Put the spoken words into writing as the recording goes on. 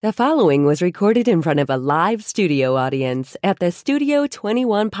The following was recorded in front of a live studio audience at the Studio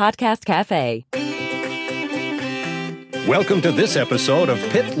 21 Podcast Cafe. Welcome to this episode of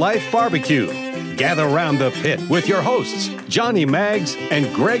Pit Life Barbecue. Gather round the pit with your hosts, Johnny Maggs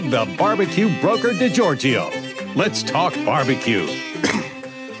and Greg the Barbecue Broker DiGiorgio. Let's talk barbecue.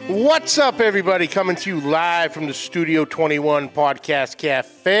 What's up, everybody? Coming to you live from the Studio 21 Podcast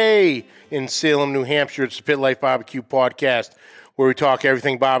Cafe in Salem, New Hampshire. It's the Pit Life Barbecue Podcast, where we talk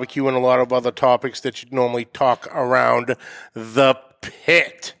everything barbecue and a lot of other topics that you normally talk around the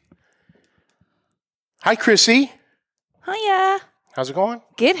pit. Hi, Chrissy. Hiya. How's it going?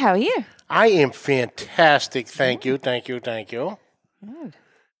 Good. How are you? I am fantastic. Thank you. Good.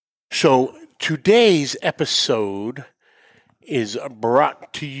 So today's episode is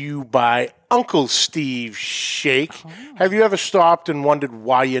brought to you by Uncle Steve Shake. Oh. Have you ever stopped and wondered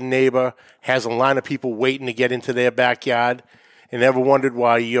why your neighbor has a line of people waiting to get into their backyard? And ever wondered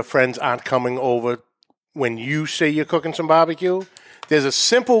why your friends aren't coming over when you say you're cooking some barbecue? There's a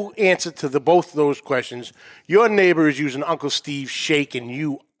simple answer to both of those questions. Your neighbor is using Uncle Steve Shake and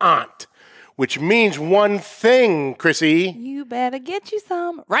you aren't, which means one thing, Chrissy. You better get you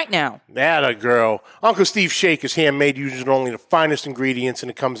some right now. That girl. Uncle Steve Shake is handmade using only the finest ingredients, and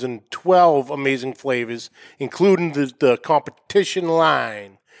it comes in 12 amazing flavors, including the competition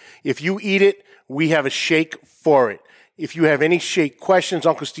line. If you eat it, we have a shake for it. If you have any shake questions,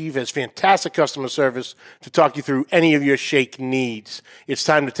 Uncle Steve has fantastic customer service to talk you through any of your shake needs. It's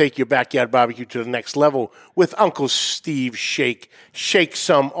time to take your backyard barbecue to the next level with Uncle Steve Shake. Shake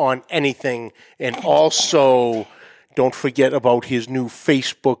some on anything. And also, don't forget about his new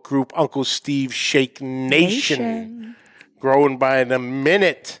Facebook group, Uncle Steve Shake Nation. Growing by the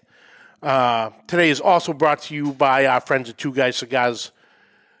minute. Today is also brought to you by our friends at Two Guys Cigars.com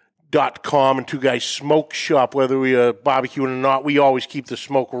and Two Guys Smoke Shop. Whether we are barbecuing or not, we always keep the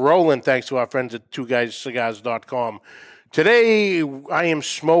smoke rolling thanks to our friends at twoguyscigars.com. Today, I am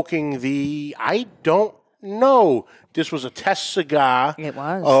smoking I don't know. This was a test cigar. It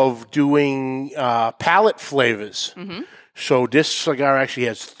was. Of doing palate flavors. Mm-hmm. So this cigar actually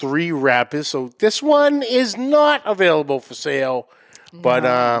has 3 wrappers. So this one is not available for sale. No. But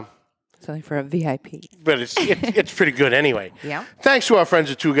it's only for a VIP. But it's pretty good anyway. Yeah. Thanks to our friends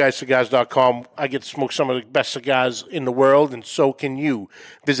at twoguyscigars.com. I get to smoke some of the best cigars in the world, and so can you.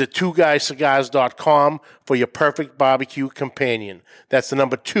 Visit twoguyscigars.com for your perfect barbecue companion. That's the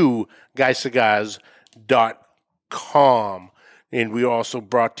number 2, guyscigars.com. And we also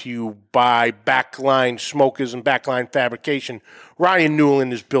brought to you by Backline Smokers and Backline Fabrication. Ryan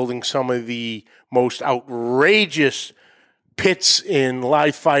Newland is building some of the most outrageous pits in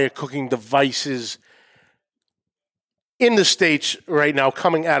live fire cooking devices in the States right now,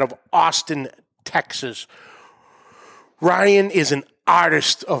 coming out of Austin, Texas. Ryan is an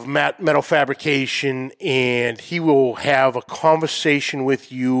artist of metal fabrication, and he will have a conversation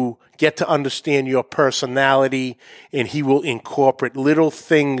with you, get to understand your personality, and he will incorporate little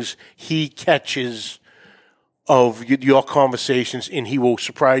things he catches of your conversations, and he will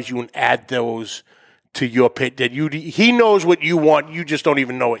surprise you and add those to your pit that he knows what you want, you just don't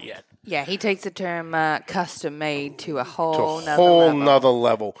even know it yet. Yeah, he takes the term custom made to a whole nother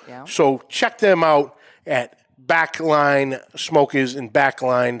level. Yeah. So check them out at Backline Smokers and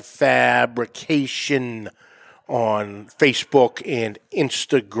Backline Fabrication on Facebook and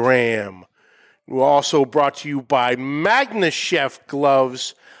Instagram. We're also brought to you by Magna Chef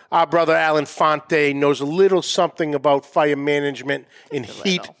Gloves. Our brother Alan Fonte knows a little something about fire management and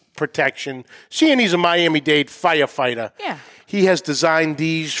heat protection. Seeing he's a Miami-Dade firefighter, he has designed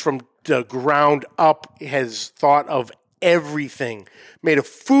these from the ground up, has thought of everything. Made of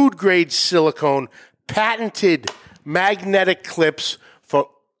food-grade silicone, patented magnetic clips for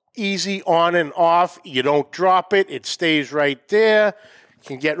easy on and off. You don't drop it. It stays right there. You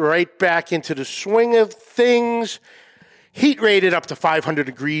can get right back into the swing of things. Heat rated up to 500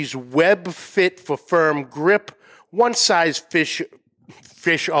 degrees. Web fit for firm grip. One size fits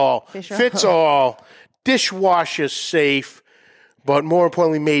all. Dishwasher safe, but more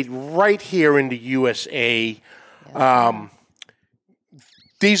importantly, made right here in the USA.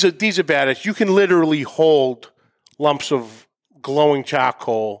 These are badass. You can literally hold lumps of glowing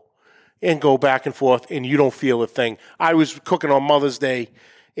charcoal and go back and forth, and you don't feel a thing. I was cooking on Mother's Day,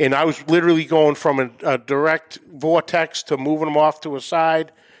 and I was literally going from a direct vortex to moving them off to a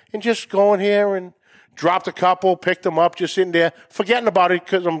side and just going here and dropped a couple, picked them up, just sitting there, forgetting about it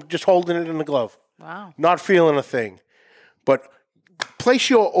because I'm just holding it in the glove. Wow. Not feeling a thing. But place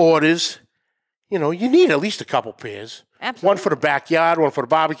your orders. You know, you need at least a couple pairs. Absolutely. One for the backyard, one for the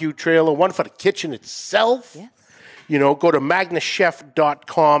barbecue trailer, one for the kitchen itself. Yes. Go to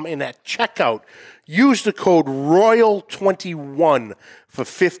magnachef.com, and at checkout, use the code ROYAL21 for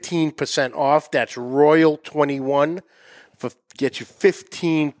 15% off. That's ROYAL21 for get you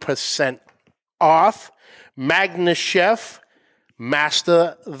 15% off. MagnaChef,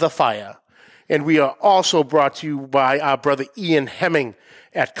 master the fire. And we are also brought to you by our brother Ian Hemming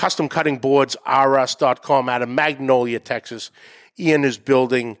at CustomCuttingBoardsRS.com out of Magnolia, Texas. Ian is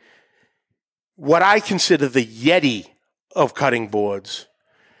building what I consider the Yeti of cutting boards.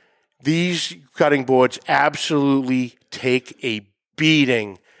 These cutting boards absolutely take a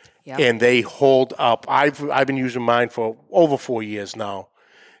beating, and they hold up. I've been using mine for over 4 years now,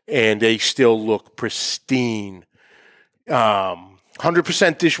 and they still look pristine.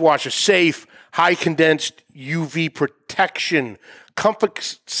 100% dishwasher safe, high condensed UV protection,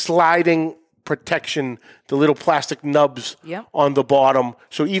 comfort sliding protection, the little plastic nubs on the bottom.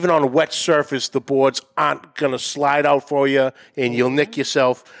 So even on a wet surface, the boards aren't going to slide out for you and you'll nick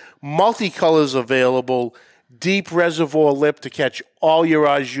yourself. Multicolors available, deep reservoir lip to catch all your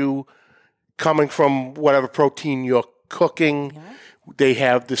au jus coming from whatever protein you're cooking. They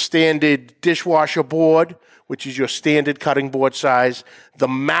have the standard dishwasher board, which is your standard cutting board size. The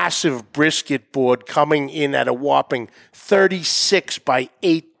massive brisket board coming in at a whopping 36 by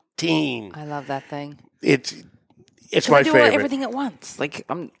 18. I love that thing. It's my favorite. I do everything at once. Like,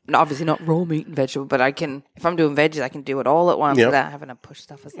 I'm obviously not raw meat and vegetable, but I can, if I'm doing veggies, I can do it all at once without having to push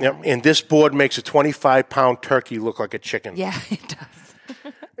stuff aside. Yep. And this board makes a 25-pound turkey look like a chicken. Yeah, it does.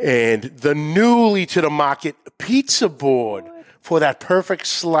 And the newly to the market pizza board for that perfect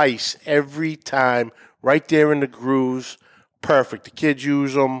slice every time, right there in the grooves. Perfect. The kids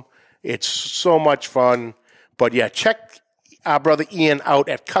use them. It's so much fun. But yeah, check our brother Ian out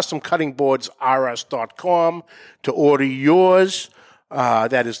at CustomCuttingBoardsRS.com to order yours.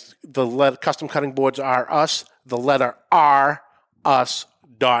 That is the letter, Custom Cutting Boards R Us, the letter R, us.com.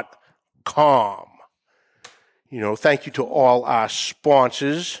 Thank you to all our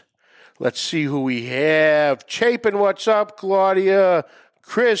sponsors. Let's see who we have. Chapin, what's up? Claudia,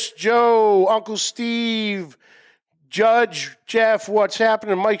 Chris, Joe, Uncle Steve, Judge, Jeff, what's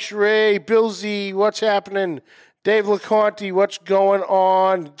happening? Mike Sheree, Bill Z, what's happening? Dave LeConte, what's going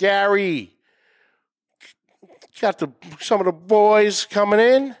on? Gary, got some of the boys coming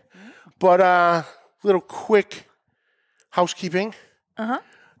in, but little quick housekeeping.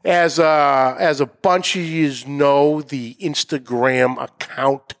 As a bunch of you know, the Instagram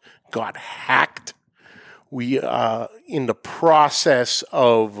account got hacked. We are in the process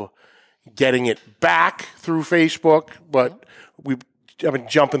of getting it back through Facebook, but we've been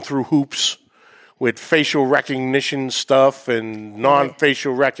jumping through hoops with facial recognition stuff and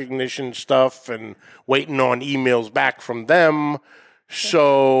non-facial recognition stuff and waiting on emails back from them.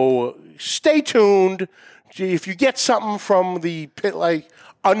 So stay tuned. If you get something from the Pit Life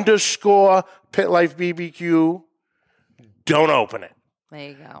 _ Pit Life BBQ, don't open it. There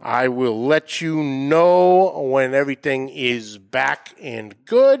you go. I will let you know when everything is back and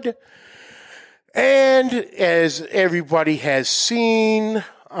good. And as everybody has seen,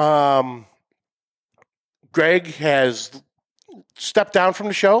 Greg has stepped down from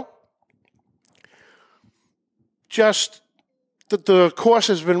the show. Just the course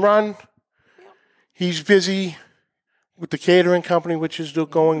has been run. He's busy with the catering company, which is still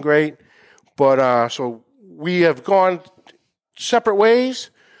going great. But so we have gone separate ways,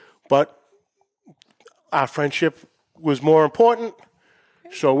 but our friendship was more important.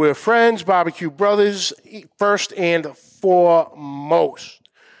 So we're friends, barbecue brothers, first and foremost.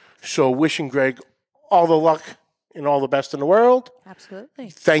 So wishing Greg all the luck and all the best in the world.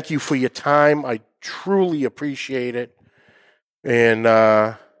 Absolutely. Thank you for your time. I truly appreciate it. And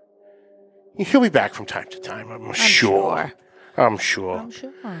he'll be back from time to time, I'm sure. I'm sure.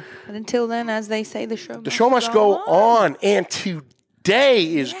 But until then, as they say, the show must go on. And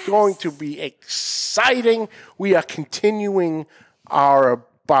today is going to be exciting. We are continuing our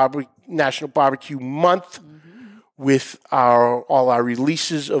National Barbecue Month with all our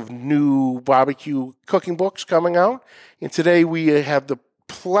releases of new barbecue cooking books coming out. And today we have the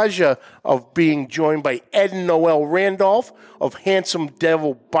pleasure of being joined by Ed and Noel Randolph of Handsome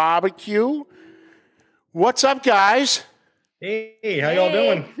Devil Barbecue. What's up, guys? Hey, how y'all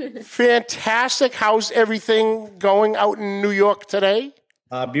doing? Fantastic. How's everything going out in New York today?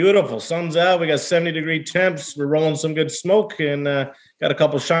 Beautiful. Sun's out. We got 70-degree temps. We're rolling some good smoke and got a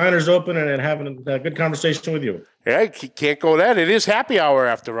couple shiners open and having a good conversation with you. Yeah, can't go that. It is happy hour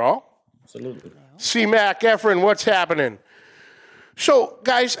after all. Absolutely. C-Mac, Efren, what's happening? So,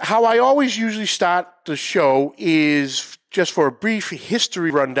 guys, how I always usually start the show is just for a brief history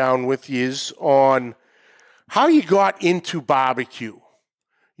rundown with you on how you got into barbecue.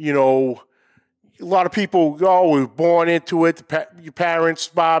 You know, a lot of people go, we were born into it. Your parents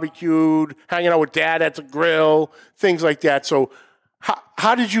barbecued, hanging out with dad at the grill, things like that. So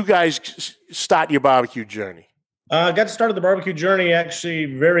how did you guys start your barbecue journey? I got started the barbecue journey actually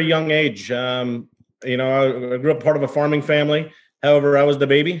very young age. You know, I grew up part of a farming family. However, I was the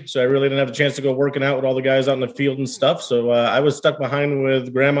baby, so I really didn't have a chance to go working out with all the guys out in the field and stuff. So I was stuck behind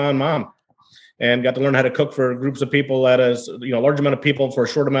with grandma and mom, and got to learn how to cook for groups of people at a large amount of people for a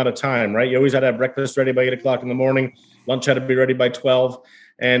short amount of time. Right? You always had to have breakfast ready by 8 o'clock in the morning. Lunch had to be ready by 12.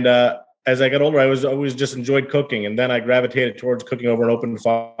 And as I got older, I always just enjoyed cooking, and then I gravitated towards cooking over an open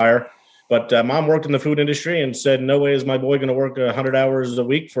fire. But mom worked in the food industry and said, "No way is my boy going to work 100 hours a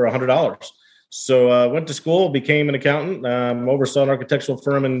week for $100." So I went to school, became an accountant, oversaw an architectural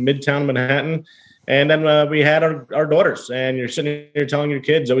firm in Midtown Manhattan. And then we had our daughters, and you're sitting here telling your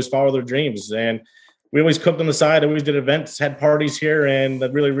kids, always follow their dreams. And we always cooked on the side, always did events, had parties here, and I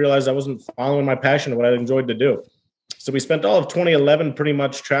really realized I wasn't following my passion of what I enjoyed to do. So we spent all of 2011 pretty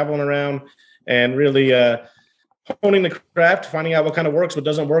much traveling around and really honing the craft, finding out what kind of works, what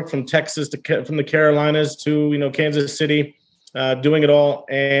doesn't work, from Texas from the Carolinas to, Kansas City. Doing it all,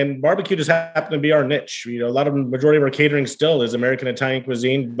 and barbecue just happened to be our niche. Majority of our catering still is American Italian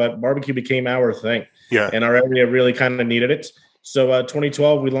cuisine, but barbecue became our thing. Yeah, and our area really kind of needed it. So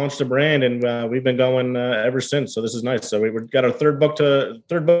 2012, we launched a brand, and we've been going ever since. So this is nice. So we've got our third book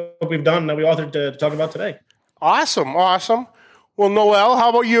we've done that we authored to talk about today. Awesome. Well, Noelle, how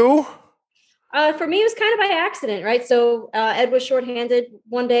about you? For me, it was kind of by accident, right? So Ed was shorthanded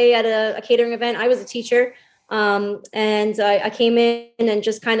one day at a catering event. I was a teacher. And I came in and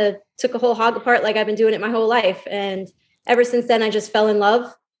just kind of took a whole hog apart like I've been doing it my whole life. And ever since then, I just fell in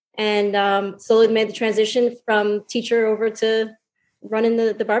love and slowly made the transition from teacher over to running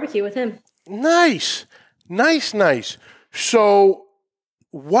the barbecue with him. Nice. So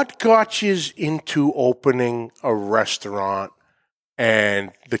what got you into opening a restaurant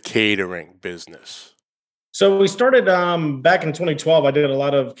and the catering business? So we started back in 2012. I did a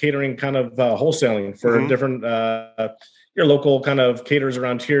lot of catering kind of wholesaling for different your local kind of caterers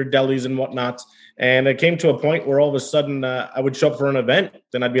around here, delis and whatnot. And it came to a point where all of a sudden I would show up for an event.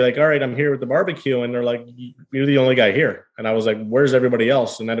 Then I'd be like, all right, I'm here with the barbecue. And they're like, you're the only guy here. And I was like, where's everybody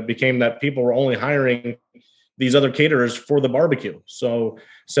else? And then it became that people were only hiring these other caterers for the barbecue. So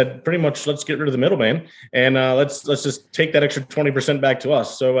said pretty much, let's get rid of the middleman and let's just take that extra 20% back to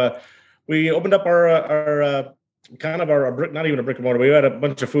us. So we opened up our brick, not even a brick and mortar. We had a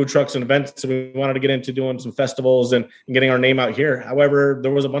bunch of food trucks and events. So we wanted to get into doing some festivals and getting our name out here. However,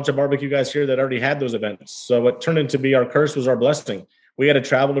 there was a bunch of barbecue guys here that already had those events. So what turned into be our curse was our blessing. We had to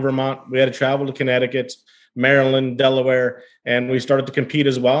travel to Vermont. We had to travel to Connecticut, Maryland, Delaware, and we started to compete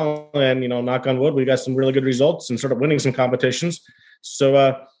as well. And, knock on wood, we got some really good results and started winning some competitions.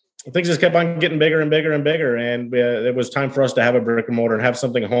 So things just kept on getting bigger and bigger and bigger. And it was time for us to have a brick and mortar and have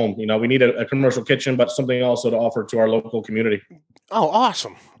something home. We need a commercial kitchen, but something also to offer to our local community. Oh,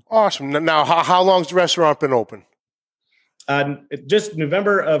 awesome. Now, how long's the restaurant been open? Just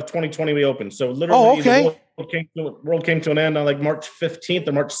November of 2020, we opened. So literally the world came to an end on like March 15th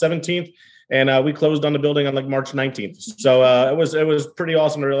or March 17th. And we closed on the building on like March 19th. So it was pretty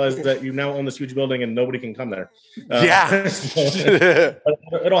awesome to realize that you now own this huge building and nobody can come there.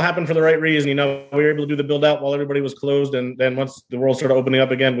 It'll happen for the right reason. We were able to do the build out while everybody was closed. And then once the world started opening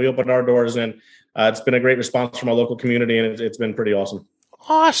up again, we opened our doors, and it's been a great response from our local community. And it's been pretty awesome.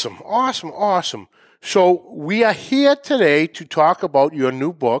 Awesome. So we are here today to talk about your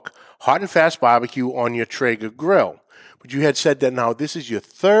new book, Hot and Fast Barbecue on Your Traeger Grill. But you had said that now this is your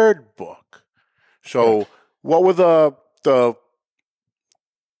third book. So what were the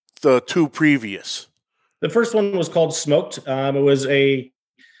two previous? The first one was called Smoked. It was a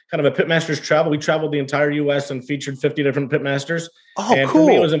kind of a pitmaster's travel. We traveled the entire U.S. and featured 50 different pitmasters. Oh, and cool.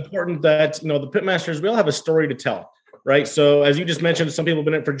 For me, it was important that, the pitmasters, we all have a story to tell, right? So as you just mentioned, some people have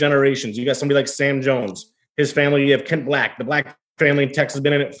been in it for generations. You got somebody like Sam Jones, his family. You have Kent Black, the Black family in Texas, has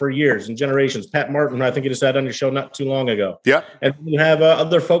been in it for years and generations. Pat Martin, I think you just had on your show not too long ago. Yeah. And you have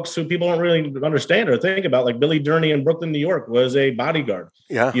other folks who people don't really understand or think about, like Billy Durney in Brooklyn, New York, was a bodyguard.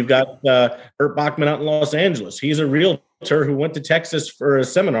 Yeah. You've got Bert Bachman out in Los Angeles. He's a realtor who went to Texas for a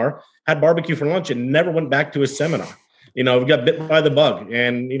seminar, had barbecue for lunch, and never went back to his seminar. We got bit by the bug.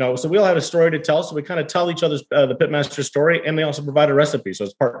 And, so we all had a story to tell. So we kind of tell each other's the pitmaster story, and they also provide a recipe. So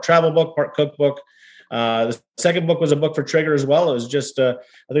it's part travel book, part cookbook. The second book was a book for Traeger as well. It was just, I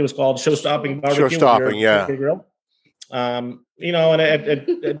think it was called Show-Stopping Barbecue. Show-Stopping, yeah. Grill. And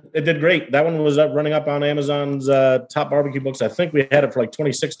it did great. That one was running up on Amazon's top barbecue books. I think we had it for like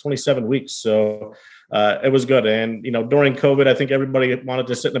 26, 27 weeks. So it was good. And, during COVID, I think everybody wanted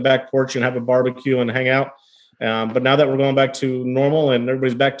to sit in the back porch and have a barbecue and hang out. But now that we're going back to normal and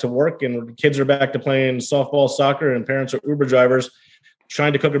everybody's back to work and kids are back to playing softball, soccer, and parents are Uber drivers,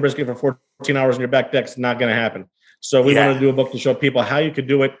 trying to cook a brisket for 14 hours on your back deck is not going to happen. So we wanted to do a book to show people how you could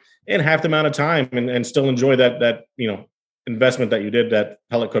do it in half the amount of time and still enjoy that investment that you did, that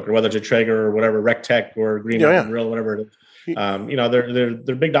pellet cooker, whether it's a Traeger or whatever, Rectech or Green Mountain Grill, whatever it is.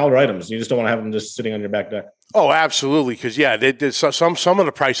 They're big dollar items. You just don't want to have them just sitting on your back deck. Oh, absolutely. Because some of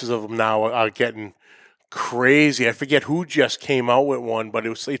the prices of them now are getting crazy. I forget who just came out with one, but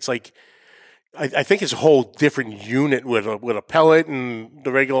it's like I think it's a whole different unit with a pellet and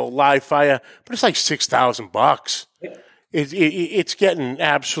the regular live fire, but it's like $6,000. Yeah. It's getting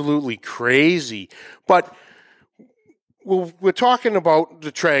absolutely crazy. But we're talking about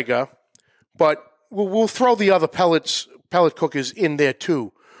the Traeger, but we'll throw the other pellet cookers in there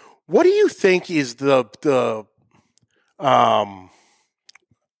too. What do you think is the hell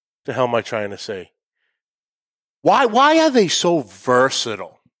am I trying to say? Why are they so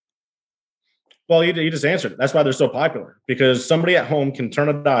versatile? Well, you just answered it. That's why they're so popular, because somebody at home can turn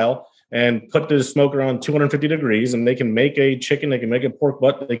a dial and put the smoker on 250 degrees, and they can make a chicken, they can make a pork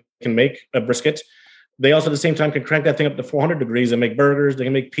butt, they can make a brisket. They also at the same time can crank that thing up to 400 degrees and make burgers. They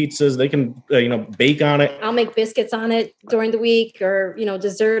can make pizzas. They can, bake on it. I'll make biscuits on it during the week, or,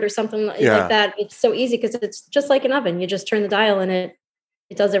 dessert or something like that. It's so easy because it's just like an oven. You just turn the dial and it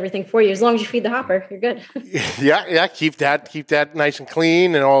does everything for you. As long as you feed the hopper, you're good. Yeah. Keep that nice and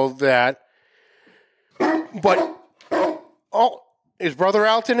clean and all that. But, is Brother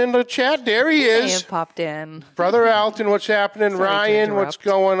Alton in the chat? There he is. He popped in. Brother Alton, what's happening? Sorry, Ryan, what's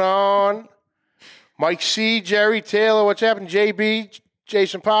going on? Mike C, Jerry Taylor, what's happening? JB,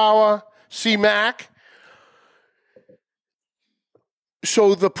 Jason Power, C Mac.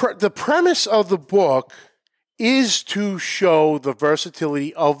 So the premise of the book is to show the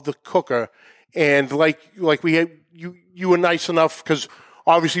versatility of the cooker, and like we had, you were nice enough, because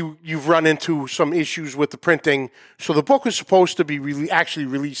obviously you've run into some issues with the printing. So the book was supposed to be actually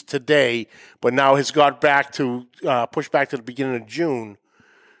released today, but now has got back to pushed back to the beginning of June.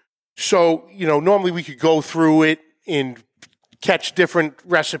 So, normally we could go through it and catch different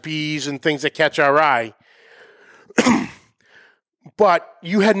recipes and things that catch our eye. But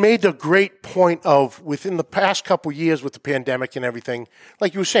you had made a great point of, within the past couple years with the pandemic and everything,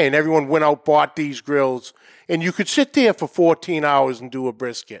 like you were saying, everyone went out, bought these grills, and you could sit there for 14 hours and do a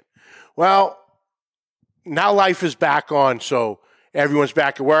brisket. Well, now life is back on, so everyone's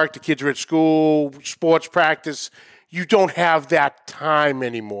back at work, the kids are at school, sports practice. You don't have that time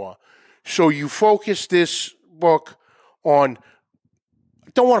anymore. So you focus this book on,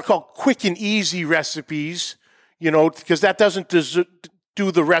 I don't want to call it quick and easy recipes, because that doesn't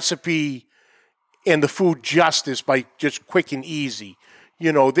do the recipe and the food justice by just quick and easy.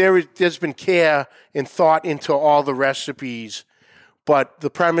 There's been care and thought into all the recipes, but the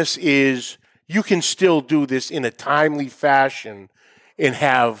premise is you can still do this in a timely fashion and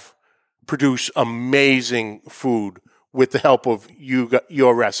produce amazing food with the help of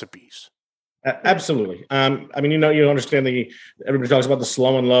your recipes. Absolutely. You understand everybody talks about the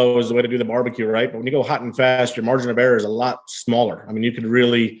slow and low as the way to do the barbecue, right? But when you go hot and fast, your margin of error is a lot smaller. You could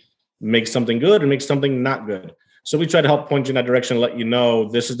really make something good and make something not good. So we try to help point you in that direction and let you know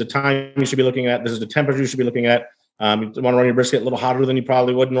this is the time you should be looking at. This is the temperature you should be looking at. You want to run your brisket a little hotter than you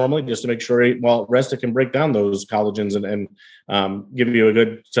probably would normally, just to make sure, it can break down those collagens and give you a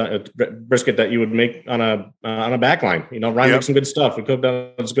good brisket that you would make on a backline. Ryan makes some good stuff. We cook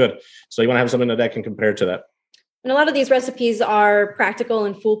that, it's good. So you want to have something that can compare to that. And a lot of these recipes are practical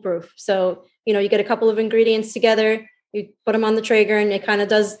and foolproof. So, you get a couple of ingredients together, you put them on the Traeger, and it kind of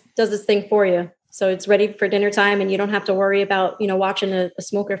does this thing for you. So it's ready for dinner time, and you don't have to worry about, watching a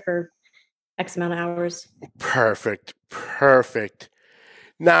smoker for X amount of hours. Perfect.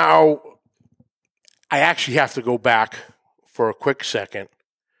 Now, I actually have to go back for a quick second.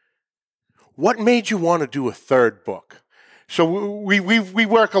 What made you want to do a third book? So we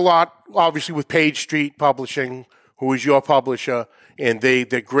work a lot, obviously, with Page Street Publishing, who is your publisher, and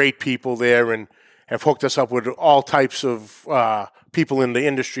they're great people there and have hooked us up with all types of people in the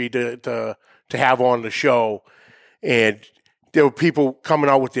industry to have on the show. And there were people coming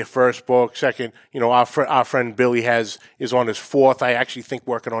out with their first book, second. Our friend Billy is on his fourth. I actually think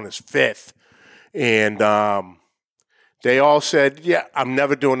working on his fifth. And they all said, "Yeah, I'm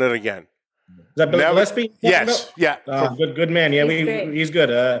never doing it again." Is that Billy Gillespie? Yes. Yeah. Good man. Yeah, he's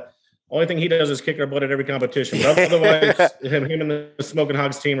good. Only thing he does is kick our butt at every competition. But otherwise, him and the Smoking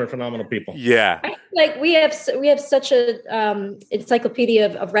Hogs team are phenomenal people. Yeah. Like we have such a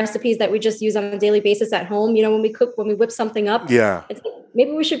encyclopedia of recipes that we just use on a daily basis at home. You know, when we cook, when we whip something up, Yeah. it's like,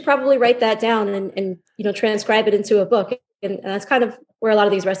 maybe we should probably write that down and transcribe it into a book. And that's kind of where a lot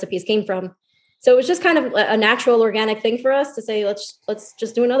of these recipes came from. So it was just kind of a natural, organic thing for us to say, let's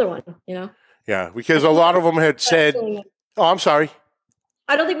just do another one, you know? Yeah, because a lot of them had said, oh, I'm sorry.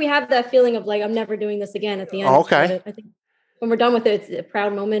 I don't think we have that feeling of like, I'm never doing this again at the end. Okay. I think when we're done with it, it's a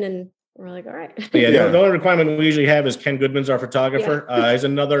proud moment and we're like, all right. Yeah, the only requirement we usually have is Ken Goodman's our photographer. Yeah. He's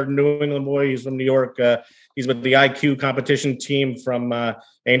another New England boy. He's from New York. He's with the IQ competition team from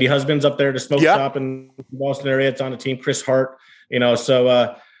Andy Husbands up there, the smoke shop in the Boston area. It's on the team. Chris Hart,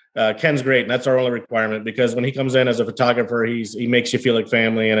 so Ken's great. And that's our only requirement, because when he comes in as a photographer, he makes you feel like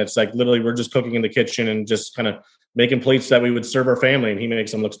family. And it's like, literally, we're just cooking in the kitchen and just kind of making plates that we would serve our family. And he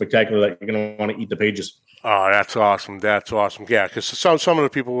makes them look spectacular, that you're going to want to eat the pages. Oh, that's awesome. That's awesome. Yeah. Cause some of the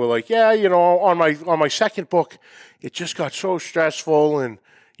people were like, yeah, on my second book, it just got so stressful and,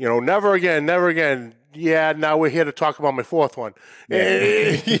 never again. Yeah. Now we're here to talk about my fourth one,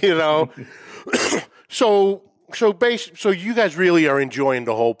 So you guys really are enjoying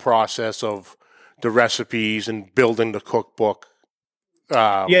the whole process of the recipes and building the cookbook.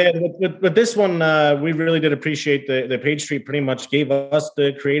 With this one, we really did appreciate the Page Street pretty much gave us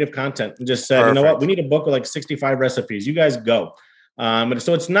the creative content and just said, Perfect. You know what, we need a book with like 65 recipes. You guys go.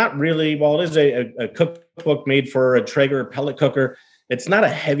 So it's not really, while it is a cookbook made for a Traeger pellet cooker, it's not a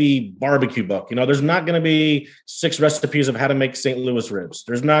heavy barbecue book. There's not going to be 6 recipes of how to make St. Louis ribs.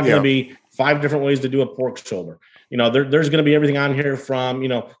 There's not going to be 5 different ways to do a pork shoulder. There's going to be everything on here from,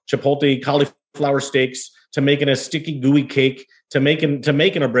 chipotle cauliflower steaks to making a sticky gooey cake to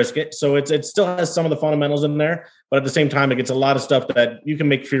making a brisket. So it still has some of the fundamentals in there, but at the same time, it gets a lot of stuff that you can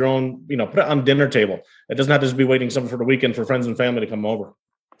make for your own, put it on dinner table. It doesn't have to just be waiting something for the weekend for friends and family to come over.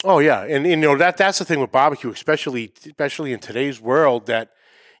 Oh yeah, and that's the thing with barbecue, especially in today's world, that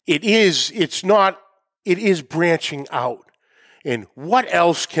it is branching out. And what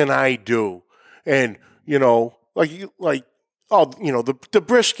else can I do? And the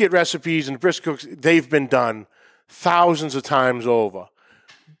brisket recipes and brisket cooks, they've been done thousands of times over.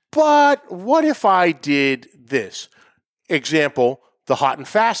 But what if I did this? Example, the hot and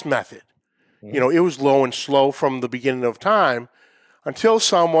fast method. Mm-hmm. It was low and slow from the beginning of time, until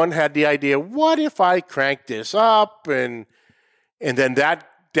someone had the idea, what if I crank this up? And then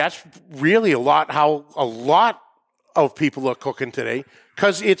that's really how a lot of people are cooking today,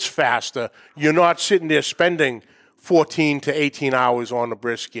 because it's faster. You're not sitting there spending 14 to 18 hours on a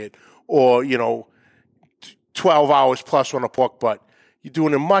brisket or, 12 hours plus on a pork butt. You're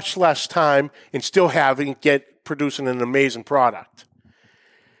doing it in much less time and still producing an amazing product.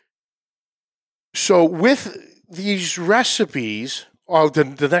 So with these recipes,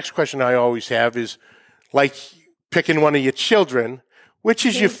 the next question I always have is, like picking one of your children, which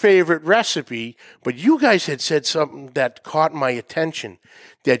is your favorite recipe? But you guys had said something that caught my attention,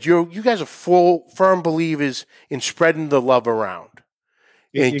 that you guys are firm believers in spreading the love around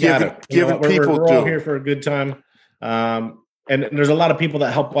and giving people. We're all here for a good time, and there's a lot of people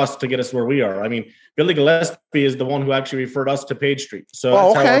that help us to get us where we are. I mean, Billy Gillespie is the one who actually referred us to Page Street, so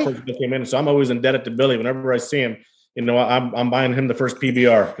that's how our first book came in. So I'm always indebted to Billy. Whenever I see him, I'm buying him the first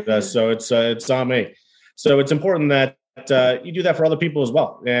PBR. So it's on me. So it's important that you do that for other people as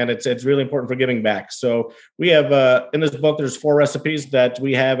well, and it's really important for giving back. So we have in this book, there's 4 recipes that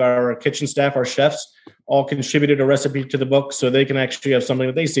we have our kitchen staff, our chefs, all contributed a recipe to the book, so they can actually have something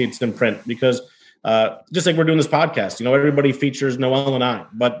that they see it's in print. Because just like we're doing this podcast, everybody features Noel and I,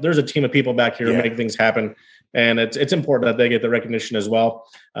 but there's a team of people back here to make things happen. And it's important that they get the recognition as well.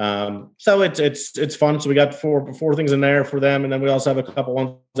 So it's fun. So we got four things in there for them, and then we also have a couple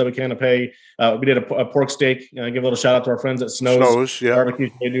ones that we can pay. We did a pork steak. Give a little shout out to our friends at Snow's Barbecue.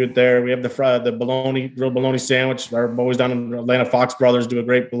 They do it there. We have the grilled bologna sandwich. Our boys down in Atlanta, Fox Brothers, do a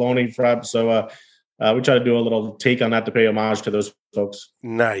great bologna fry. So we try to do a little take on that to pay homage to those folks.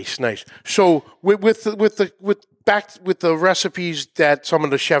 Nice. So with the recipes that some of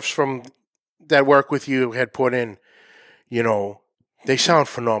the chefs from that work with you had put in, they sound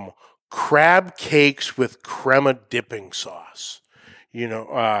phenomenal. Crab cakes with crema dipping sauce,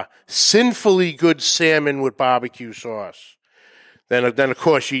 sinfully good salmon with barbecue sauce. Then of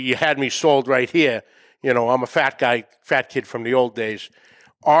course you had me sold right here. I'm a fat kid from the old days.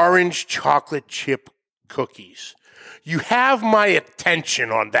 Orange chocolate chip cookies. You have my attention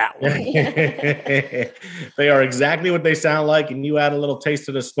on that one. They are exactly what they sound like, and you add a little taste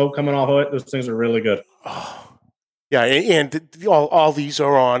of the smoke coming off of it. Those things are really good. Oh, Yeah, and all these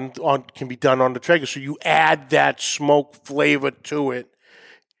are on can be done on the Traeger. So you add that smoke flavor to it,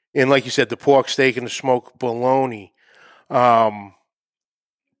 and like you said, the pork steak and the smoked bologna. What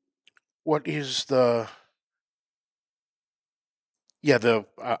is the? Yeah,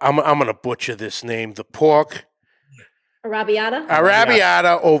 I'm gonna butcher this name. The pork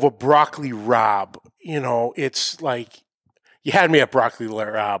arrabbiata over broccoli rabe. It's like. You had me at broccoli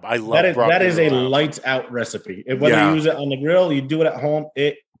rabe. I love broccoli. That is a lights out recipe. Whether you use it on the grill, you do it at home,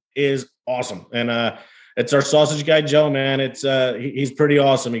 it is awesome. And it's our sausage guy, Joe, man. It's he's pretty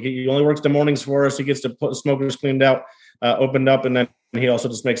awesome. He only works the mornings for us. He gets to put smokers cleaned out, opened up, and then he also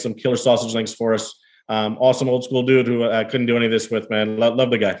just makes some killer sausage links for us. Awesome old school dude who I couldn't do any of this with, man.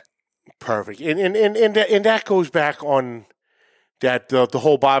 Love the guy. Perfect. And that goes back on that the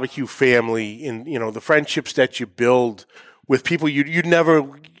whole barbecue family and the friendships that you build with people you'd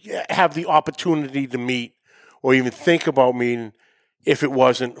never have the opportunity to meet or even think about meeting if it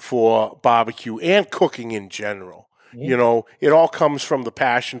wasn't for barbecue and cooking in general. Mm-hmm. It all comes from the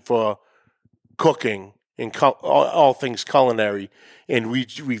passion for cooking and all things culinary. And we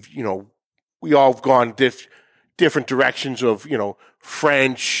all have gone different directions of,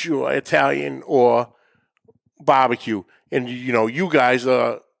 French or Italian or barbecue. And, you guys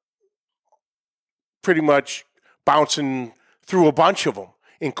are pretty much bouncing through a bunch of them,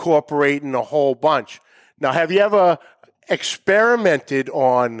 incorporating a whole bunch. Now, have you ever experimented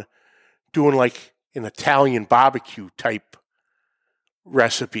on doing like an Italian barbecue type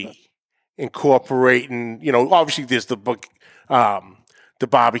recipe, incorporating, obviously there's the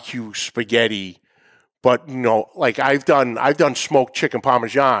barbecue spaghetti, but like I've done smoked chicken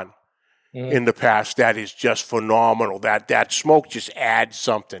Parmesan in the past. That is just phenomenal. That smoke just adds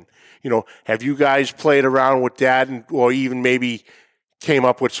something. Have you guys played around with that, or even maybe came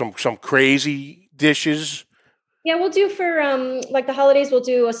up with some crazy dishes? Yeah, we'll do for like the holidays. We'll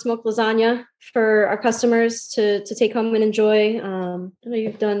do a smoked lasagna for our customers to take home and enjoy. I know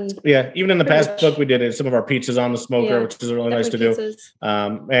you've done. Yeah, even in the past book, we did some of our pizzas on the smoker, which is really nice to do.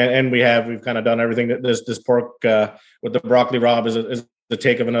 And we've kind of done everything that this pork with the broccoli rabe is the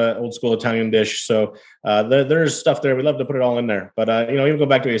take of an old school Italian dish. So there's stuff there. We love to put it all in there. But, even go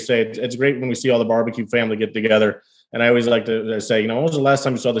back to what you say, it's great when we see all the barbecue family get together. And I always like to say, when was the last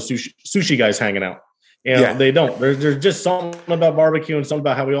time you saw the sushi guys hanging out? They don't. There's just something about barbecue and something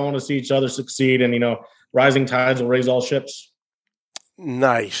about how we all want to see each other succeed. And, rising tides will raise all ships.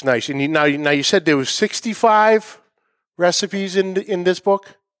 Nice. And now you said there was 65 recipes in this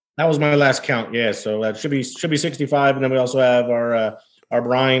book? That was my last count. Yeah. So that should be 65. And then we also have our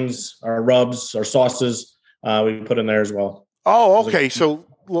brines, our rubs, our sauces, we put in there as well. Oh, okay. So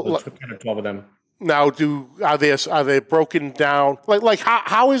 12 of them. Now, are they broken down? Like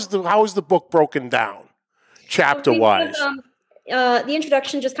how is the book broken down, chapter wise? The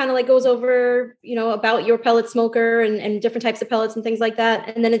introduction just kind of like goes over, about your pellet smoker and different types of pellets and things like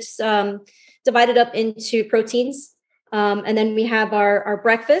that, and then it's divided up into proteins. And then we have our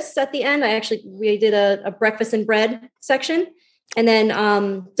breakfasts at the end. We did a breakfast and bread section. And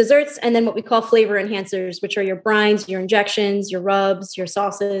then desserts, and then what we call flavor enhancers, which are your brines, your injections, your rubs, your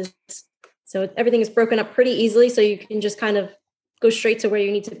sauces. So everything is broken up pretty easily, so you can just kind of go straight to where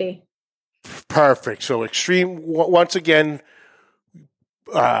you need to be. Perfect. So extreme, once again,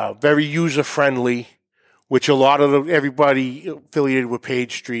 very user-friendly, which a lot of everybody affiliated with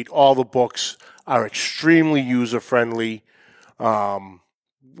Page Street, all the books are extremely user-friendly,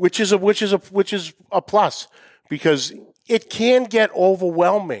 which is a plus, because it can get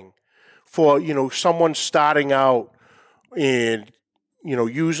overwhelming for, someone starting out and,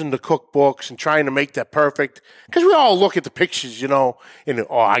 using the cookbooks and trying to make that perfect. Because we all look at the pictures, and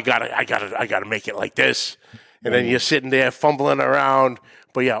I gotta make it like this. And then you're sitting there fumbling around.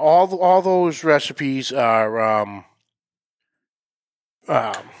 But yeah, all those recipes are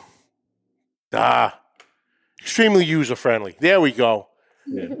extremely user-friendly. There we go.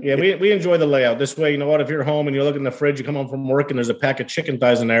 Yeah, we enjoy the layout. This way, if you're home and you look in the fridge, you come home from work and there's a pack of chicken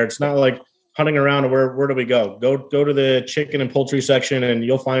thighs in there. It's not like hunting around where do we go? Go to the chicken and poultry section and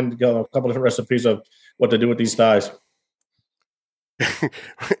you'll find a couple different recipes of what to do with these thighs.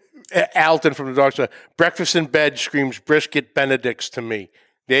 Alton from the Dog Show. Breakfast in bed screams brisket Benedicts to me.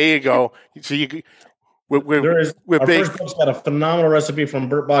 There you go. So our first book's got a phenomenal recipe from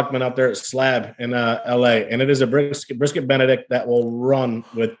Burt Bachman out there at Slab in LA, and it is a brisket Benedict that will run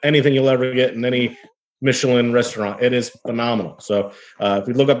with anything you'll ever get in any Michelin restaurant. It is phenomenal. So if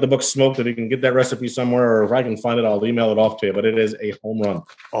you look up the book Smoked, if you can get that recipe somewhere, or if I can find it, I'll email it off to you. But it is a home run.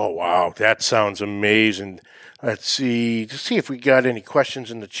 Oh wow, that sounds amazing. Let's see if we got any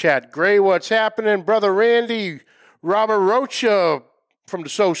questions in the chat. Gray, what's happening, brother Randy? Robert Rocha from the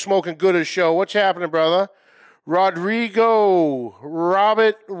So Smoking Gooder show. What's happening, brother? Rodrigo,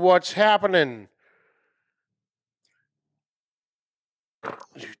 Robert, what's happening?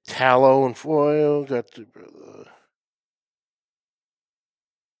 Tallow and foil. Got the brother.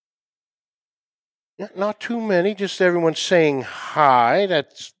 Yeah, not too many. Just everyone saying hi.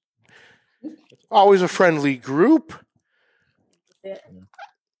 That's always a friendly group.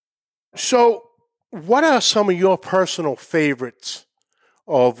 So, what are some of your personal favorites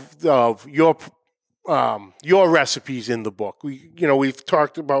of your recipes in the book? We've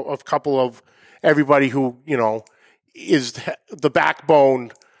talked about a couple of everybody who is the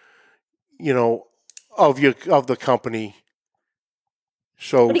backbone, of the company.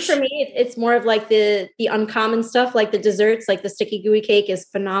 So I think for me, it's more of like the uncommon stuff, like the desserts, like the sticky gooey cake is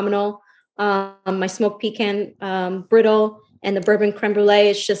phenomenal. My smoked pecan brittle and the bourbon creme brulee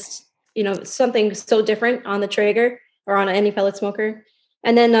is just, something so different on the Traeger or on any pellet smoker.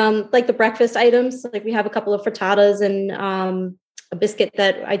 And then like the breakfast items, like we have a couple of frittatas and a biscuit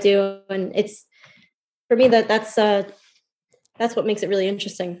that I do. And it's, for me, that's what makes it really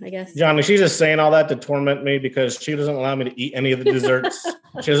interesting, I guess. Johnny, she's just saying all that to torment me because she doesn't allow me to eat any of the desserts.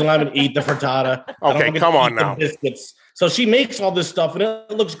 She doesn't allow me to eat the frittata. Okay, come on now. Biscuits. So she makes all this stuff and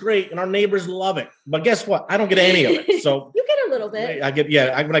it looks great and our neighbors love it. But guess what? I don't get any of it. So you get a little bit. I get,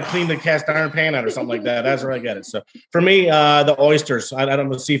 when I clean the cast iron pan out or something like that, that's where I get it. So for me, the oysters,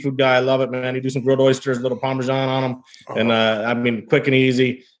 I'm a seafood guy. I love it, man. You do some grilled oysters, a little Parmesan on them. And quick and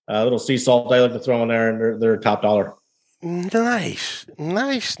easy, a little sea salt I like to throw in there and they're top dollar. Nice.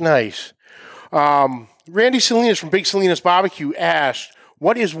 Randy Salinas from Big Salinas Barbecue asked,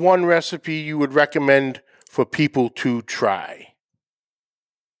 what is one recipe you would recommend for people to try?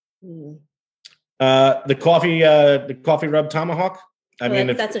 The coffee rub tomahawk.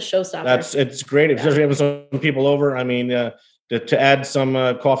 That's a showstopper. It's great, especially having some people over. To add some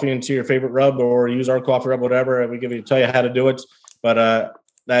coffee into your favorite rub or use our coffee rub, whatever. We tell you how to do it. But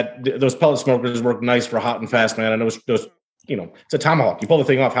those pellet smokers work nice for hot and fast, man. And those, it's a tomahawk. You pull the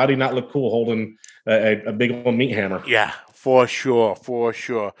thing off. How do you not look cool holding a big old meat hammer? Yeah, for sure.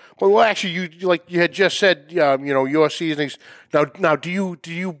 Well, actually, you had just said, your seasonings. Now, do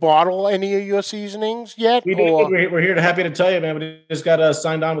you bottle any of your seasonings yet? We do. We're happy to tell you, man. We just got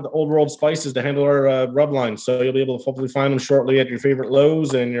signed on with the Old World Spices to handle our rub line. So you'll be able to hopefully find them shortly at your favorite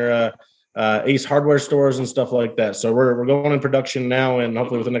Lowe's and your Ace Hardware stores and stuff like that. So we're going in production now, and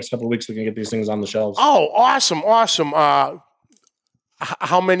hopefully within the next couple of weeks we can get these things on the shelves. Oh, awesome!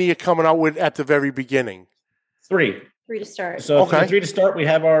 How many are coming out with at the very beginning? 3 to start. So 3 to start. We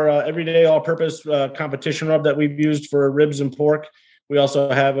have our everyday all-purpose competition rub that we've used for ribs and pork. We also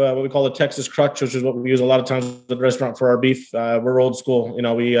have what we call the Texas Crutch, which is what we use a lot of times at the restaurant for our beef. We're old school.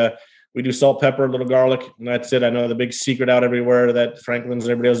 We do salt, pepper, a little garlic, and that's it. I know the big secret out everywhere that Franklin's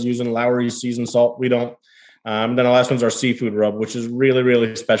and everybody else is using, Lowry's seasoned salt. We don't. Then the last one's our seafood rub, which is really,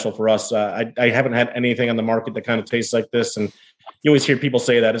 really special for us. I haven't had anything on the market that kind of tastes like this, and you always hear people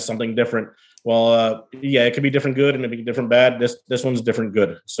say that it's something different. Well, it could be different good and it could be different bad. This one's different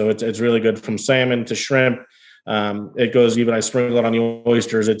good. So it's really good from salmon to shrimp. It goes even. I sprinkle it on the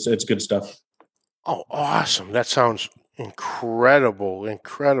oysters. It's good stuff. Oh, awesome! That sounds incredible.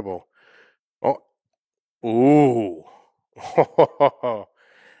 Oh, ooh,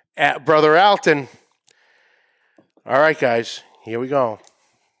 at Brother Alton. All right, guys, here we go.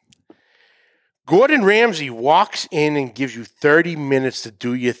 Gordon Ramsay walks in and gives you 30 minutes to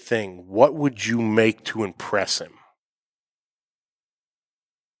do your thing. What would you make to impress him?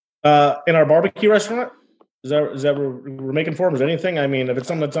 In our barbecue restaurant? Is that what we're making for him? Is anything? If it's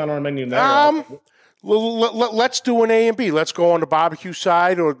something that's on our menu now. Let's do an A and B. Let's go on the barbecue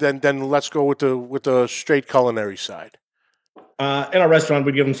side, or then let's go with the straight culinary side. In our restaurant,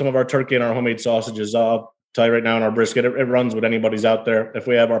 we give them some of our turkey and our homemade sausages. I'll tell you right now, in our brisket, it runs with anybody's out there. If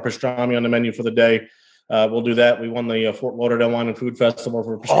we have our pastrami on the menu for the day, we'll do that. We won the Fort Lauderdale Wine and Food Festival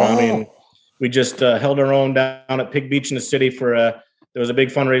for pastrami, and we just held our own down at Pig Beach in the city for there was a big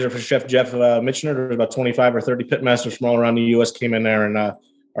fundraiser for Chef Jeff Mitchner. There was about 25 or 30 pitmasters from all around the U.S. came in there, and our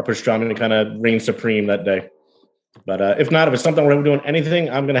pastrami kind of reigned supreme that day. But if it's something we're doing anything,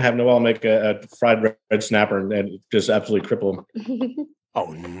 I'm going to have Noel make a fried red snapper and just absolutely cripple him.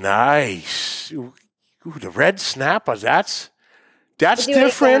 Oh, nice. Ooh, the red snapper, that's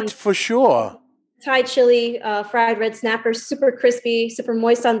different for sure. Thai chili, fried red snapper, super crispy, super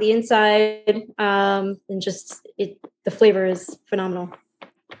moist on the inside, and just the flavor is phenomenal.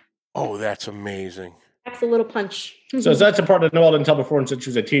 Oh, that's amazing. That's a little punch. So that's a part that Noelle didn't tell before, and since she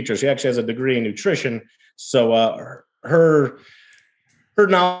was a teacher, she actually has a degree in nutrition. So her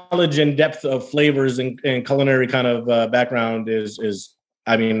knowledge and depth of flavors and culinary kind of background is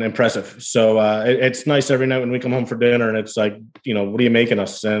impressive. So it's nice every night when we come home for dinner and it's like, what are you making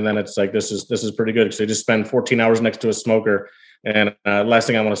us? And then it's like, this is pretty good because they just spend 14 hours next to a smoker. And last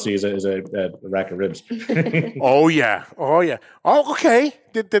thing I want to see is a rack of ribs. Oh, yeah. Oh, okay.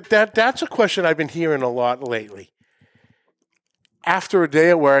 That's a question I've been hearing a lot lately. After a day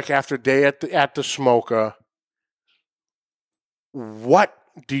at work, after a day at the smoker, what's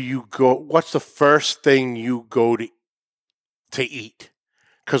the first thing you go to eat?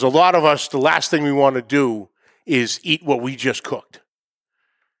 Because a lot of us, the last thing we want to do is eat what we just cooked.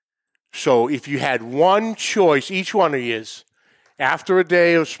 So if you had one choice, each one of you, after a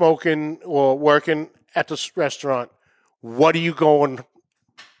day of smoking or working at the restaurant, what are you going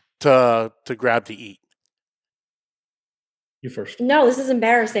to grab to eat? You first. No, this is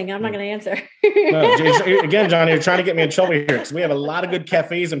embarrassing. I'm not going to answer. No, again, Johnny, you're trying to get me in trouble here because we have a lot of good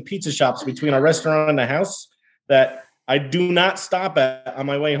cafes and pizza shops between our restaurant and the house that I do not stop at on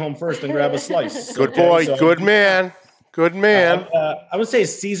my way home first and grab a slice. Good boy. So good man. Good man. I would say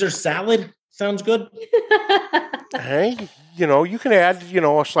Caesar salad sounds good. Hey, you can add,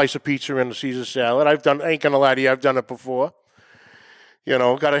 a slice of pizza in the Caesar salad. I ain't going to lie to you. I've done it before.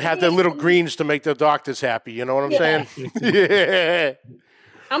 Got to have the little greens to make the doctors happy. You know what I'm saying? Yeah.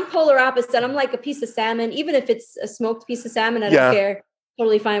 I'm polar opposite. I'm like a piece of salmon. Even if it's a smoked piece of salmon, I don't care.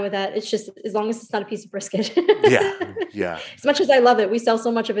 Totally fine with that. It's just as long as it's not a piece of brisket. Yeah. As much as I love it, we sell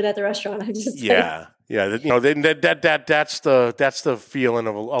so much of it at the restaurant. That's the feeling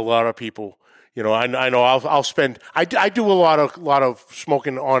of a lot of people. I know I'll spend. I do a lot of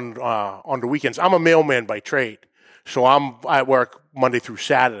smoking on the weekends. I'm a mailman by trade, so I'm at work Monday through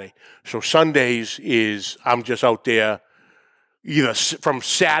Saturday. So Sundays I'm just out there either from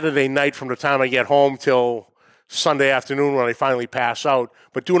Saturday night from the time I get home till Sunday afternoon when I finally pass out,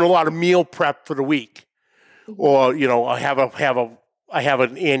 but doing a lot of meal prep for the week. Or, I have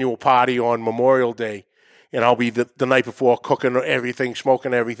an annual party on Memorial Day, and I'll be the night before cooking everything,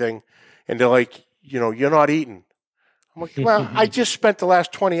 smoking everything. And they're like, you're not eating. I'm like, well, I just spent the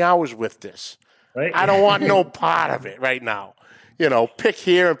last 20 hours with this. Right? I don't want no part of it right now. Pick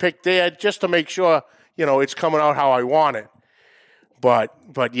here and pick there just to make sure, it's coming out how I want it.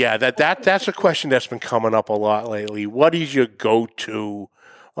 But yeah, that's a question that's been coming up a lot lately. What is your go-to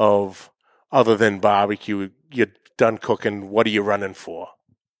of other than barbecue? You're done cooking. What are you running for?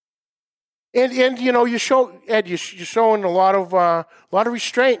 And you're showing a lot of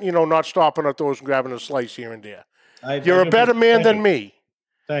restraint. Not stopping at those and grabbing a slice here and there. You're a better man than me.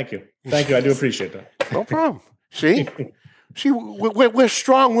 Thank you. I do appreciate that. No problem. See, we're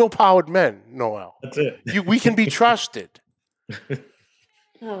strong, will-powered men, Noel. That's it. We can be trusted.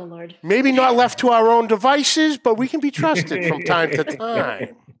 Oh, Lord. Maybe not left to our own devices, but we can be trusted from time to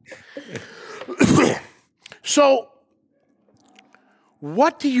time. So,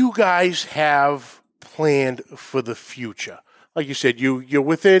 what do you guys have planned for the future? Like you said, you're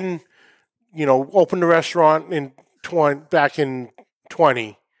within, opened the restaurant back in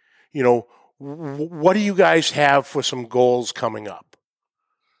 20. What do you guys have for some goals coming up?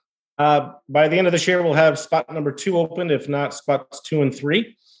 By the end of this year, we'll have spot number 2 open, if not spots 2 and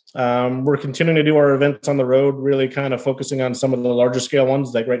 3. We're continuing to do our events on the road, really kind of focusing on some of the larger scale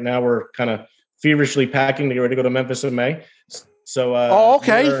ones. Like right now, we're kind of feverishly packing to get ready to go to Memphis in May. So,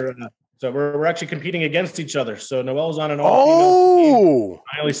 okay. We're actually competing against each other. So Noel's on an all. Oh,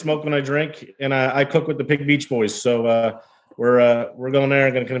 I only smoke when I drink, and I cook with the Pig Beach Boys. So we're going there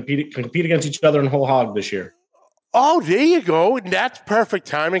and going to compete against each other in whole hog this year. Oh, there you go. And that's perfect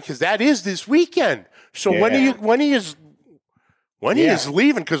timing because that is this weekend. So when are you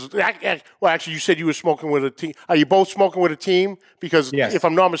leaving? Because actually, you said you were smoking with a team. Are you both smoking with a team? Because if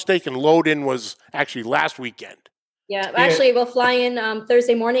I'm not mistaken, load-in was actually last weekend. Yeah, actually, we'll fly in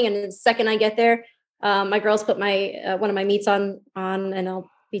Thursday morning, and the second I get there, my girls put my one of my meats on, and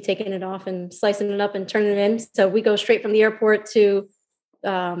I'll be taking it off and slicing it up and turning it in. So we go straight from the airport to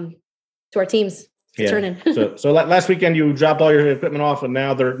our teams. So last weekend you dropped all your equipment off, and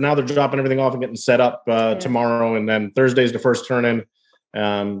now they're dropping everything off and getting set up tomorrow, and then Thursday's the first turn in.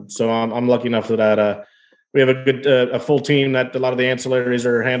 So I'm lucky enough that we have a good a full team that a lot of the ancillaries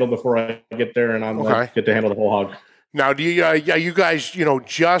are handled before I get there, and I'm get to handle the whole hog. Now, are you guys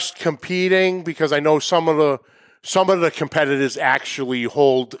just competing? Because I know some of the competitors actually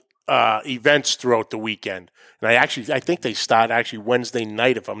hold events throughout the weekend. And I think they start Wednesday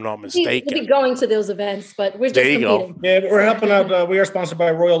night, if I'm not mistaken. We'll be going to those events, but we're just competing. Yeah, we're helping out. We are sponsored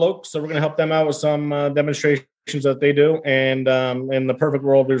by Royal Oak, so we're going to help them out with some demonstrations that they do. And in the perfect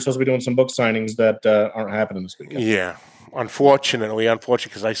world, we were supposed to be doing some book signings that aren't happening this weekend. Yeah. unfortunately,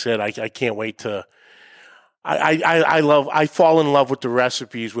 because I said I can't wait to. I fall in love with the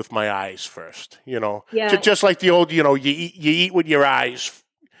recipes with my eyes first. Yeah. Just like the old, you eat with your eyes,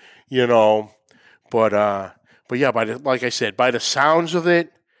 But yeah, like I said, by the sounds of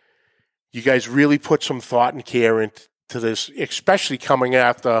it, you guys really put some thought and care into this, especially coming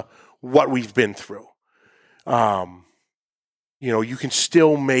after what we've been through. You can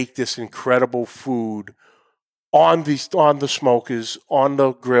still make this incredible food on the smokers, on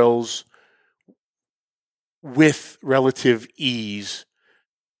the grills, with relative ease,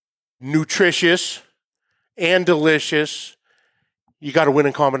 nutritious and delicious. You got a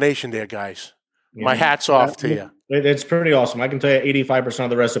winning combination there, guys. Yeah. My hat's off to you. It's pretty awesome. I can tell you 85% of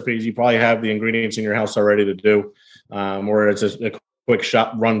the recipes, you probably have the ingredients in your house already to do, or it's a quick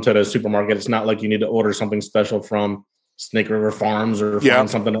shop run to the supermarket. It's not like you need to order something special from Snake River Farms or find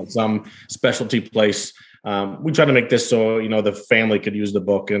something at some specialty place. We try to make this so, the family could use the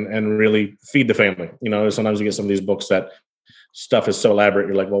book and really feed the family. Sometimes you get some of these books that stuff is so elaborate.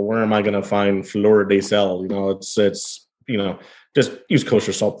 You're like, well, where am I going to find fleur de sel? It's just use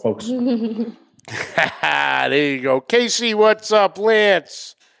kosher salt, folks. There you go. Casey, what's up?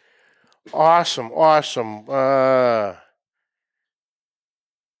 Lance. Awesome. Well,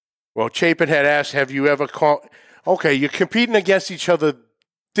 Chapin had asked, have you ever okay, you're competing against each other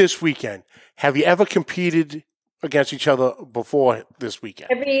this weekend. Have you ever competed against each other before this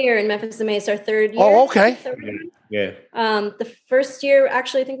weekend? Every year in Memphis in May. It's our third year. Oh, okay. Yeah. The first year,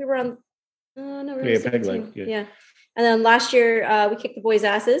 actually, I think we were on. No, we were 17. Yeah. And then last year, we kicked the boys'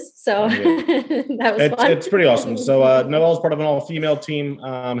 asses. So that was fun. It's pretty awesome. So Noelle's part of an all-female team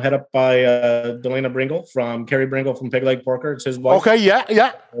head up by Delana Bringle from Kerry Bringle from Peg Leg Porker. It's his wife. Okay,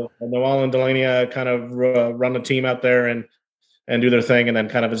 yeah. So Noelle and Delana kind of run the team out there and do their thing. And then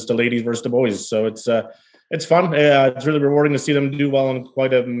kind of it's the ladies versus the boys. So it's fun. It's really rewarding to see them do well in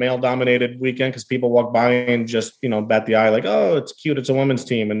quite a male-dominated weekend because people walk by and just, bat the eye like, oh, it's cute. It's a women's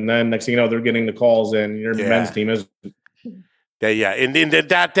team. And then next thing you know, they're getting the calls and your men's team is. Yeah. And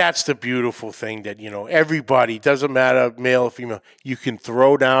that's the beautiful thing that, everybody, doesn't matter, male or female, you can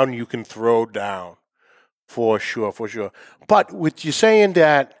throw down for sure. But with you saying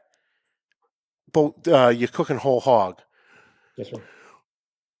that both you're cooking whole hog. Yes, sir.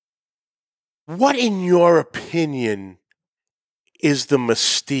 What, in your opinion, is the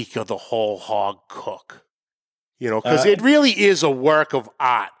mystique of the whole hog cook? Because it really is a work of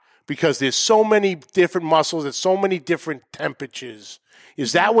art because there's so many different muscles, there's so many different temperatures.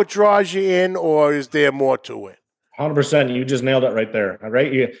 Is that what draws you in, or is there more to it? 100%. You just nailed it right there. All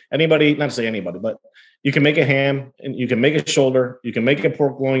right. Anybody, not to say anybody, but you can make a ham and you can make a shoulder, you can make a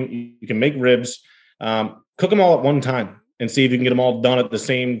pork loin, you can make ribs, cook them all at one time. And see if you can get them all done at the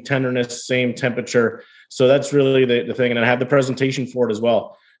same tenderness, same temperature. So that's really the thing. And I have the presentation for it as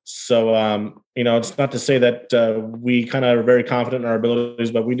well. So, it's not to say that we kind of are very confident in our abilities,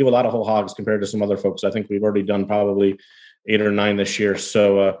 but we do a lot of whole hogs compared to some other folks. I think we've already done probably 8 or 9 this year.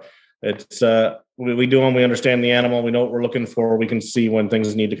 So it's we do them. We understand the animal. We know what we're looking for. We can see when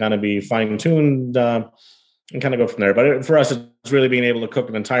things need to kind of be fine-tuned and kind of go from there. But for us, it's really being able to cook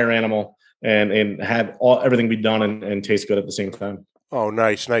an entire animal and have everything be done and taste good at the same time. Oh,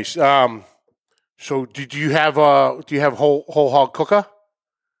 nice. So do you have whole hog cooker?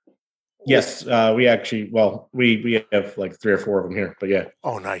 Yes, we actually. Well, we have like 3 or 4 of them here, but yeah.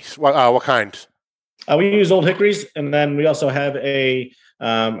 Oh, nice. What kind? We use Old Hickories, and then we also have a.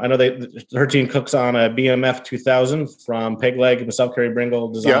 I know her team cooks on a BMF 2000 from Peg Leg, the South Kerry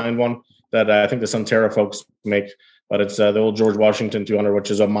Bringle designed one that I think the Sunterra folks make. But it's the old George Washington 200, which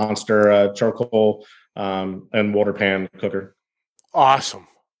is a monster charcoal and water pan cooker. Awesome.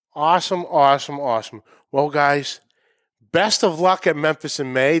 Well, guys, best of luck at Memphis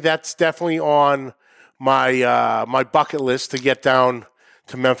in May. That's definitely on my my bucket list to get down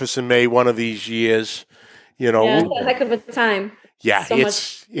to Memphis in May one of these years. It's a heck of a time. Yeah,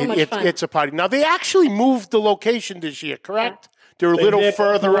 it's a party. Now, they actually moved the location this year, correct? Yeah. They're a little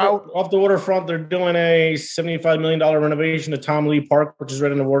further out. Off the waterfront, they're doing a $75 million renovation to Tom Lee Park, which is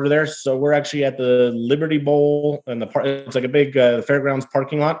right in the water there. So we're actually at the Liberty Bowl, and it's like a big fairgrounds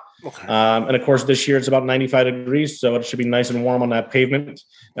parking lot. Okay. And, of course, this year it's about 95 degrees, so it should be nice and warm on that pavement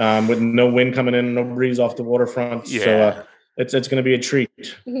with no wind coming in, no breeze off the waterfront. Yeah. So it's going to be a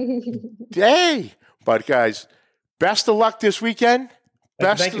treat. Hey! But, guys, best of luck this weekend.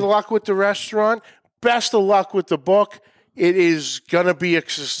 Best of luck with the restaurant. Best of luck with the book. It is going to be a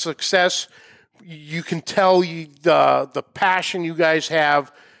success. You can tell the passion you guys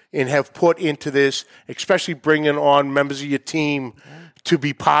have and have put into this, especially bringing on members of your team to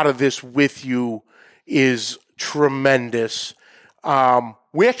be part of this with you. is tremendous.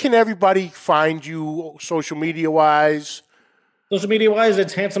 Where can everybody find you social media-wise? Social media-wise,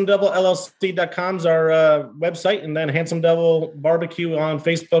 it's handsomedevilllc.com is our website, and then Handsome Devil Barbecue on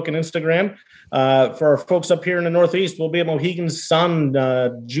Facebook and Instagram. For our folks up here in the Northeast, we'll be at Mohegan Sun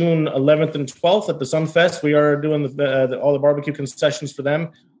June 11th and 12th at the Sunfest. We are doing all the barbecue concessions for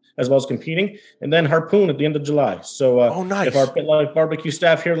them, as well as competing. And then Harpoon at the end of July. So nice. If our Pit Life Barbecue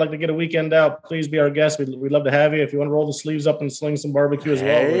staff here would like to get a weekend out, please be our guest. We'd love to have you. If you want to roll the sleeves up and sling some barbecue as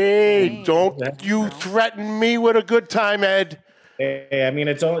well. Hey, don't you threaten me with a good time, Ed. Hey, I mean,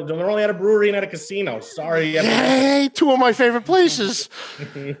 they're only at a brewery and at a casino. Sorry. Hey, two of my favorite places.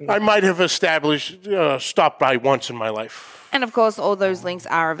 I might have stopped by once in my life. And of course, all those links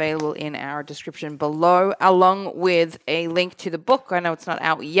are available in our description below, along with a link to the book. I know it's not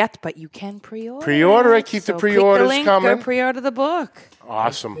out yet, but you can pre-order. Pre-order it. Keep the pre-orders coming. Go pre-order the book.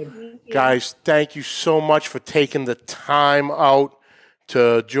 Awesome. Guys, thank you so much for taking the time out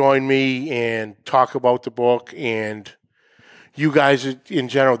to join me and talk about the book. And you guys in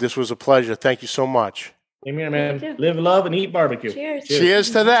general, this was a pleasure. Thank you so much. Same here, man. Live, love, and eat barbecue. Cheers.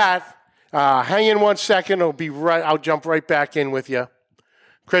 Cheers to that. Hang in 1 second. I'll jump right back in with you.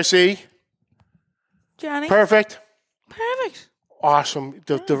 Chrissy. Johnny. Perfect. Awesome.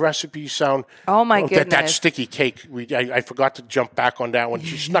 The recipes sound. Oh my goodness. That sticky cake. I forgot to jump back on that one.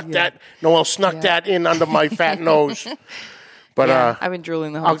 She snuck that. Noelle snuck that in under my fat nose. But I've been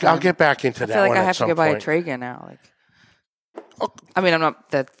drooling the whole time. I'll get back into that. I feel like one I have at to go buy a point. Traeger now. I mean, I'm not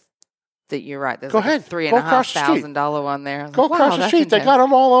that you're right. There's Go ahead. a $3,500 one there. Go across the street. They got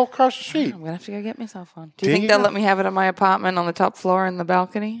them all across the street. I'm going to have to go get myself one. Do you think they'll let me have it in my apartment on the top floor in the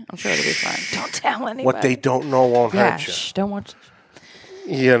balcony? I'm sure it'll be fine. Don't tell anybody. What they don't know won't hurt you. Don't watch.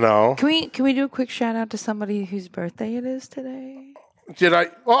 You know. Can we do a quick shout out to somebody whose birthday it is today? Did I?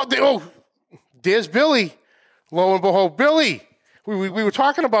 There's Billy. Lo and behold, Billy. We were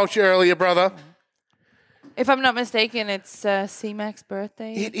talking about you earlier, brother. If I'm not mistaken, it's C-Mac's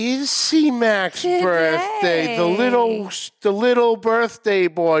birthday. It is C-Mac's birthday. The little birthday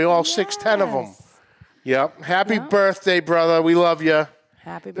boy, all 6'10" of them. Yep. Happy birthday, brother. We love you.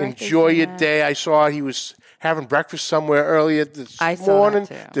 Happy birthday. Enjoy your day. I saw he was having breakfast somewhere earlier this morning.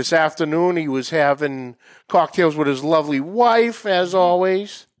 This afternoon, he was having cocktails with his lovely wife, as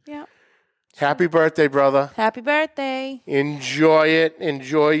always. Yep. Happy birthday, brother. Happy birthday. Enjoy it.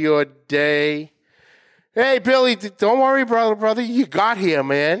 Enjoy your day. Hey, Billy, don't worry, brother. You got here,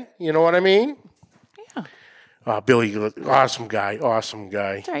 man. You know what I mean? Yeah. Billy, awesome guy.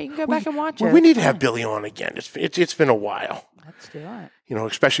 Sorry, you can go back and watch it. We need to have Billy on again. It's been a while. Let's do it. You know,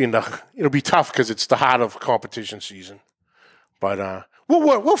 especially it'll be tough because it's the heart of competition season. But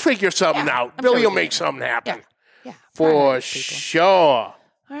we'll figure something out. Billy will make something happen. Yeah. For sure.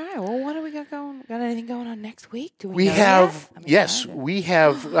 All right. Well, what do we got going? Got anything going on next week? We have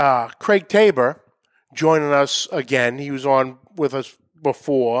Craig Tabor joining us again. He was on with us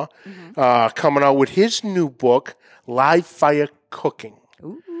before, coming out with his new book, Live Fire Cooking.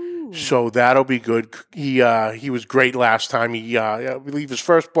 Ooh. So that'll be good. He was great last time. I believe his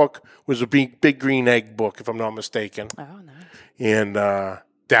first book was a big green egg book, if I'm not mistaken. Oh, nice. And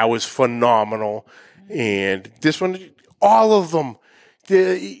that was phenomenal. And this one, all of them,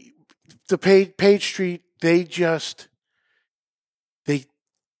 the Page Street, they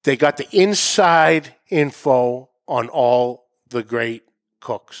got the inside info on all the great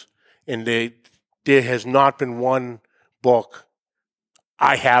cooks. And there has not been one book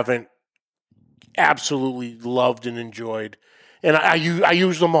I haven't absolutely loved and enjoyed. And I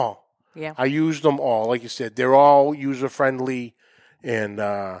use them all. Yeah. I use them all. Like you said, they're all user-friendly and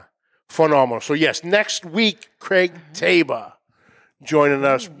phenomenal. So, yes, next week, Craig Tabor joining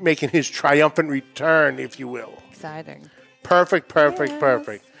us, making his triumphant return, if you will. Exciting. Perfect.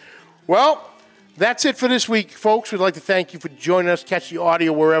 Well, that's it for this week, folks. We'd like to thank you for joining us. Catch the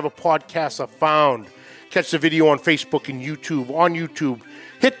audio wherever podcasts are found. Catch the video on Facebook and YouTube. On YouTube,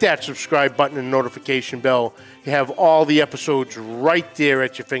 hit that subscribe button and notification bell. You have all the episodes right there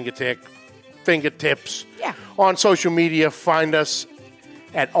at your fingertips. Yeah. On social media, find us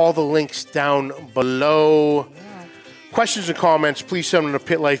at all the links down below. Yeah. Questions and comments, please send them to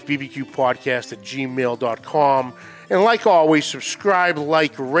pitlifebbqpodcast@gmail.com. And like always, subscribe,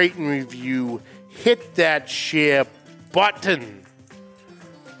 like, rate, and review. Hit that share button.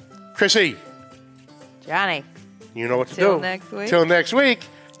 Chrissy. Johnny. You know what to do. Till next week.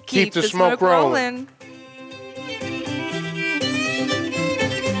 Keep the smoke rolling.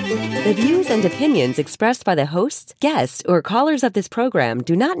 The views and opinions expressed by the hosts, guests, or callers of this program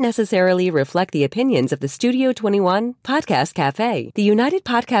do not necessarily reflect the opinions of the Studio 21 Podcast Cafe, the United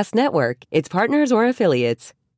Podcast Network, its partners, or affiliates.